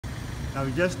Now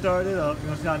we just started up, you're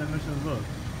gonna see how the emissions look.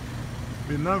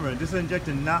 Remember, this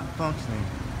injector not functioning.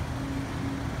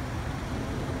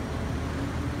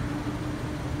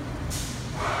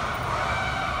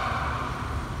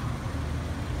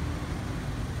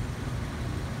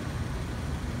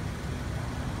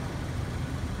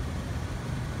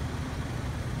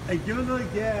 Hey, give it a little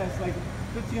gas, like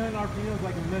 1500 RPMs,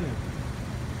 like a minute.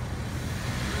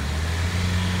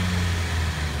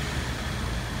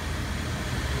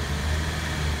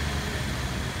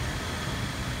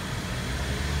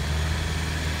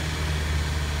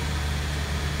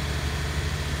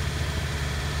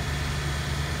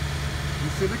 You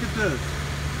see, look at this.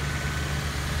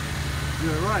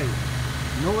 You're right.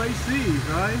 No ACs,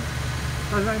 right?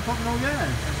 Because I ain't pumping no gas.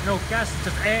 There's no gas,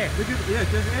 just air. Look at, yeah,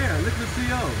 just air. Look at the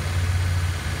CO.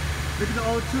 Look at the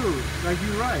O2. Like,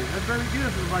 you're right. That's very good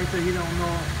if somebody say he don't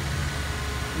know.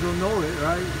 You don't know it,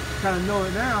 right? You kind of know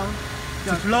it now.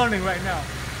 Just learning right now.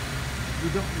 You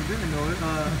didn't know it.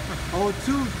 O2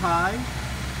 is high.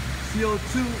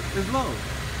 CO2 is low.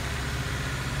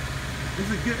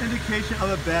 This is a good indication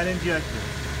of a bad injector.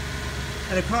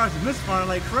 And the car's misfiring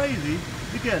like crazy.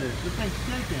 Look at it. This thing's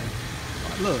shaking.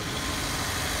 Look.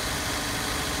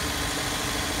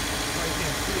 Oh, you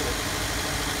can't see it.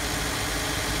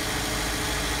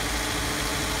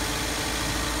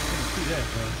 You can't see that,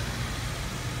 bro.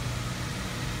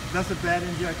 That's a bad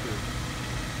injector.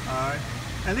 Alright.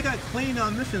 And look how clean our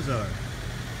emissions are.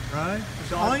 Right?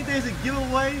 The only thing is a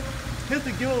giveaway. Here's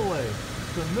the giveaway.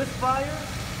 The Misfire,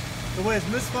 the way it's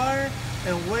misfired,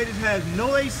 and the way it has no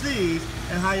ACs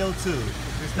and high O2.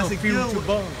 There's no fuel to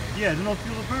burn. Yeah, there's no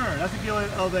fuel to burn. That's the giveaway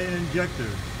of an injector.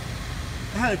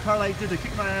 I had a car like this that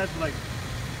kicked my ass for like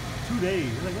 2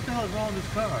 days. I was like, what the hell is wrong with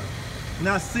this car? And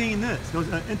I seen this. It was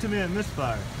an intermittent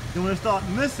misfire. Then when it started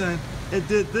missing, it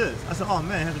did this. I said, oh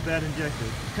man, it has a bad injector.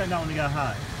 It cut down when it got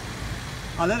high.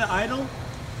 I let it idle.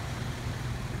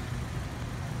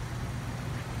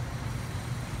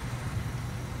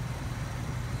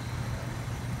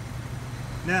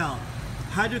 Now,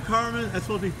 hydrocarbon is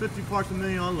supposed to be 50 parts per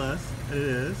million or less. It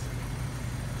is.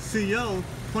 CO,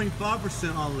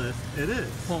 0.5% or less. It is.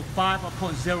 0.5 or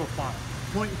 0.05?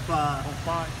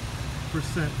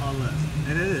 0.5% or less.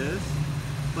 And it is.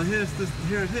 But here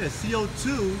it is.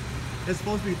 CO2 is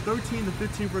supposed to be 13 to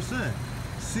 15%.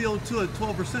 CO2 at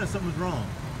 12%, something's wrong.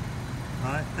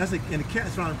 Alright? And the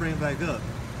cat's trying to bring it back up.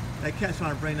 That cat's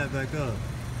trying to bring that back up.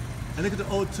 And look at the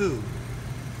O2.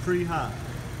 Pretty high.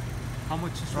 How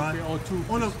much is right? the O2?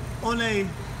 On a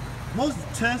most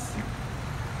tests,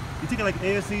 you take like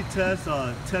ASC test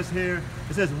or test here,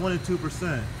 it says 1 to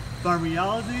 2%. But in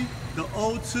reality, the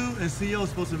O2 and CO is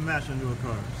supposed to match on newer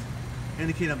cars,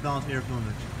 indicating a balanced airflow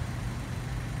mixture.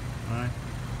 Alright?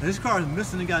 And this car is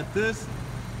missing and got this.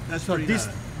 That's so pretty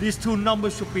high. These two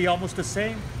numbers should be almost the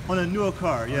same? On a newer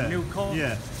car, yeah. On a new car?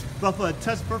 Yeah. But for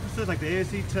test purposes, like the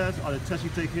ASC test or the test you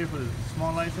take here for the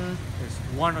small license, it's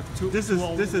 1 or 2. This is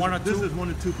 1 or 2. This is 1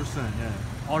 to 2%, yeah.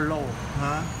 Or low.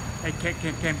 Huh? It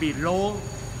can be low,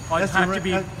 or That's it has to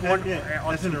be yeah, 1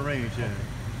 that's in the range, yeah.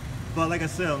 But like I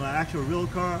said, on an actual real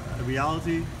car, a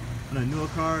reality, on a newer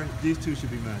car, these two should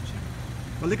be matching.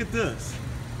 But look at this.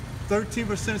 13%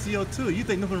 CO2. You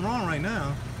think nothing wrong right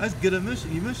now. That's good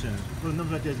emission for the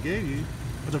numbers I just gave you.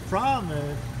 But the problem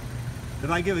is, if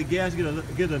I give it gas,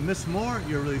 get a miss more,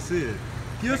 you'll really see it.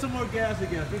 Give it some more gas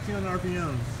again, 1500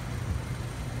 RPMs.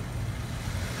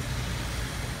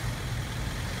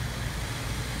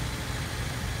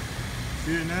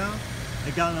 See it now?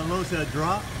 It got on the low, said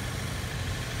drop. I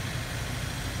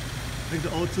think the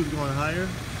O2 is going higher.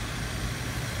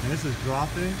 And this is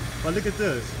dropping. But look at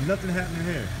this, nothing happening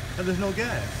here. And there's no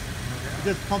gas. It's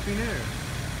just pumping air.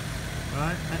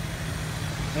 Right?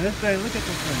 And this thing, look at this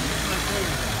thing. It's like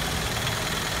crazy.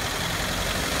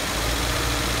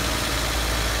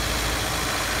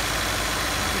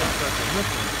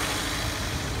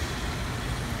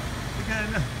 Look at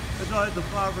it now. It's always the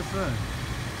 5%.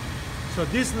 So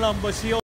this number CO